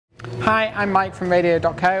Hi, I'm Mike from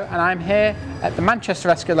Radio.co and I'm here at the Manchester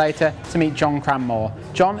Escalator to meet John Cranmore.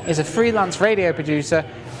 John is a freelance radio producer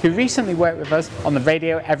who recently worked with us on the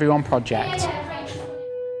Radio Everyone project.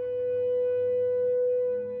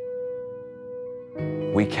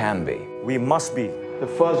 We can be. We must be the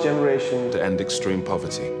first generation to end extreme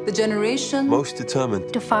poverty. The generation most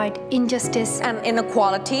determined to fight injustice and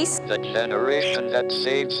inequalities. The generation that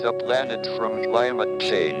saves the planet from climate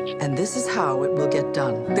change. And this is how it will get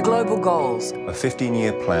done. The global goals. A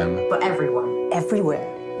 15-year plan for everyone,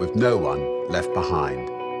 everywhere. With no one left behind.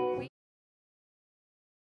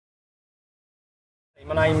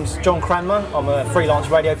 My name's John Cranmore. I'm a freelance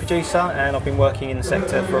radio producer and I've been working in the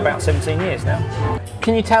sector for about 17 years now.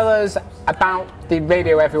 Can you tell us about the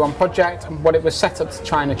Radio Everyone project and what it was set up to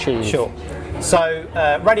try and achieve? Sure. So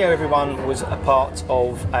Radio Everyone was a part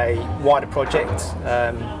of a wider project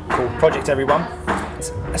called Project Everyone.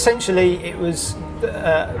 Essentially it was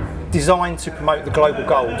designed to promote the global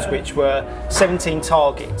goals, which were 17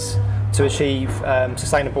 targets to achieve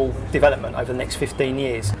sustainable development over the next 15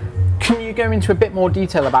 years. Can you go into a bit more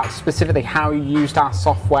detail about specifically how you used our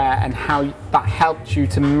software and how that helped you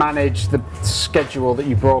to manage the schedule that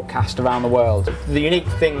you broadcast around the world? The unique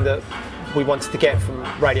thing that we wanted to get from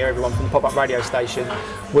Radio Everyone, from the pop-up radio station,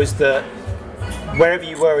 was that wherever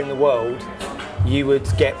you were in the world, you would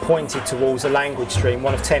get pointed towards a language stream,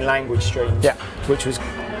 one of 10 language streams, which was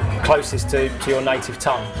closest to your native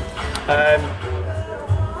tongue.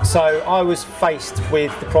 So I was faced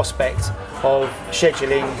with the prospect of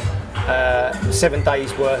scheduling 7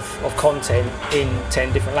 days worth of content in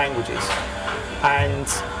 10 different languages, and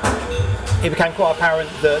it became quite apparent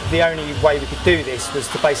that the only way we could do this was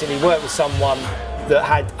to basically work with someone that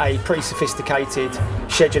had a pretty sophisticated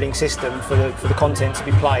scheduling system for the content to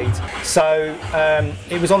be played. So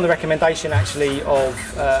it was on the recommendation actually of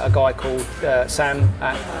a guy called Sam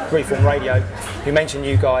at Freeform Radio, who mentioned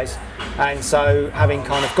you guys. And so, having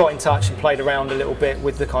kind of got in touch and played around a little bit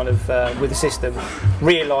with the kind of with the system,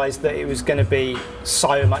 realised that it was going to be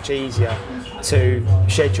so much easier to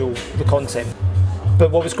schedule the content.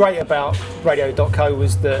 But what was great about Radio.co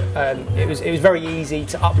was that it was very easy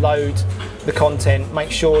to upload the content,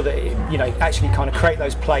 make sure that it, actually kind of create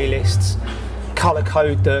those playlists, colour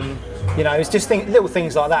code them. It was just little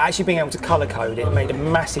things like that. Actually being able to colour code it made a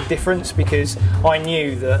massive difference, because I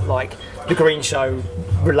knew that like the Green Show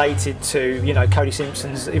related to Cody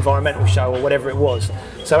Simpson's environmental show or whatever it was.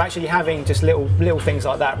 So actually having just little things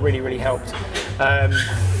like that really helped. And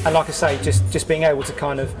like I say, just being able to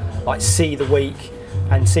kind of like see the week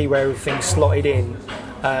and see where everything slotted in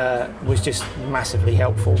was just massively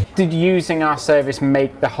helpful. Did using our service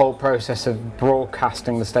make the whole process of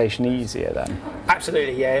broadcasting the station easier then?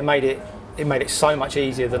 Absolutely, yeah. It made it so much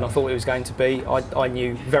easier than I thought it was going to be. I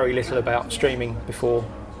knew very little about streaming before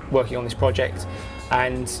working on this project,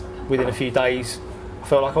 and within a few days I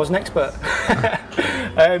felt like I was an expert.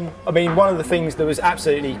 I mean, one of the things that was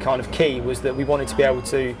absolutely kind of key was that we wanted to be able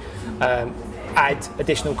to add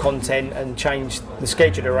additional content and change the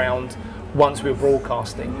schedule around once we were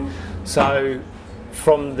broadcasting. So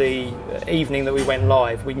from the evening that we went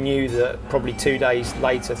live, we knew that probably 2 days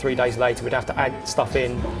later, 3 days later, we'd have to add stuff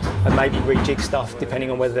in and maybe rejig stuff depending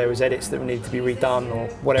on whether there was edits that needed to be redone or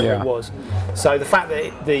whatever it was. So the fact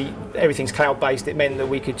that everything's cloud-based, it meant that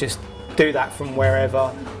we could just do that from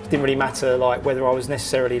wherever. It didn't really matter like whether I was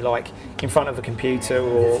necessarily like in front of a computer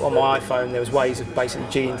or on my iPhone. There was ways of basically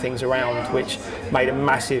jigging things around, which made a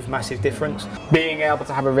massive difference. Being able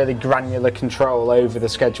to have a really granular control over the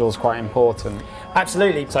schedule is quite important.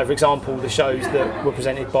 Absolutely. So for example, the shows that were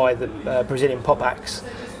presented by the Brazilian pop acts,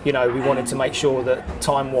 we wanted to make sure that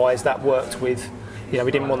time-wise that worked with, we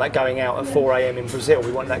didn't want that going out at 4 AM in Brazil.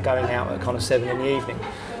 We wanted that going out at kind of 7 in the evening.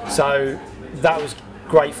 So that was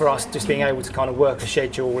great for us, just being able to kind of work a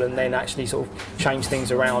schedule and then actually sort of change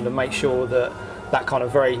things around and make sure that that kind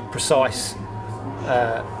of very precise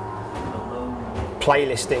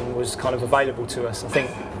playlisting was kind of available to us. I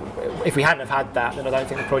think if we hadn't have had that, then I don't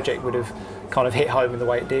think the project would have kind of hit home in the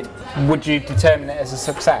way it did. Would you determine it as a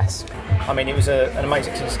success? I mean, it was an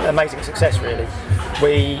amazing success really.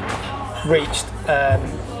 We reached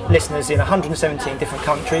listeners in 117 different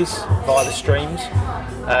countries via the streams,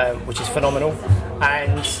 which is phenomenal,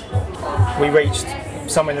 and we reached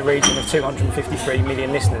somewhere in the region of 253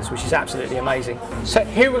 million listeners, which is absolutely amazing. So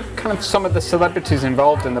who were kind of some of the celebrities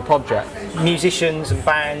involved in the project? Musicians and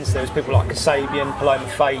bands. There was people like Cate Blanchet, Paloma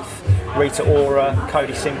Faith, Rita Ora,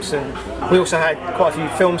 Cody Simpson. We also had quite a few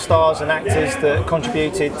film stars and actors that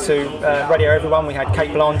contributed to Radio Everyone. We had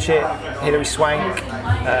Cate Blanchet, Hilary Swank,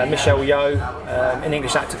 Michelle Yeoh, an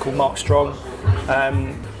English actor called Mark Strong.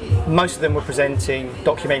 most of them were presenting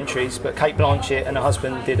documentaries, but Cate Blanchet and her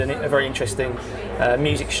husband did a very interesting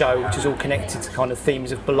music show, which is all connected to kind of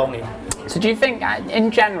themes of belonging. So do you think,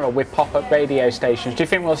 in general, with pop-up radio stations, do you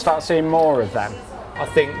think we'll start seeing more of them? I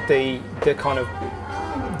think the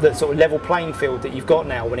sort of level playing field that you've got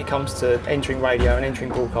now when it comes to entering radio and entering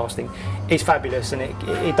broadcasting is fabulous, and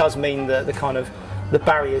it does mean that the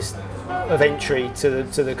barriers of entry to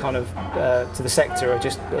the sector are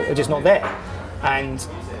just not there, and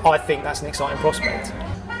I think that's an exciting prospect.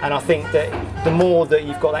 And I think that the more that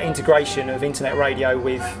you've got that integration of internet radio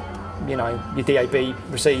with, you know, your DAB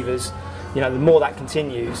receivers, you know, the more that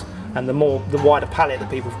continues, and the wider palette that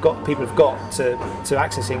people have got to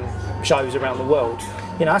accessing shows around the world,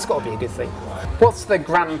 you know, that's got to be a good thing. What's the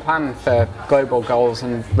grand plan for Global Goals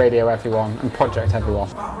and Radio Everyone and Project Everyone?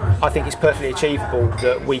 I think it's perfectly achievable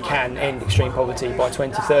that we can end extreme poverty by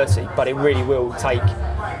 2030, but it really will take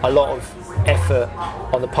a lot of effort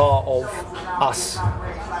on the part of us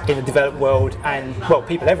in the developed world and, well,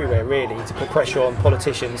 people everywhere really, to put pressure on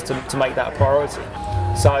politicians to make that a priority.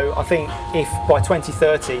 So I think if by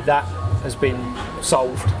 2030 that has been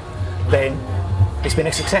solved, then it's been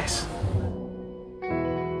a success.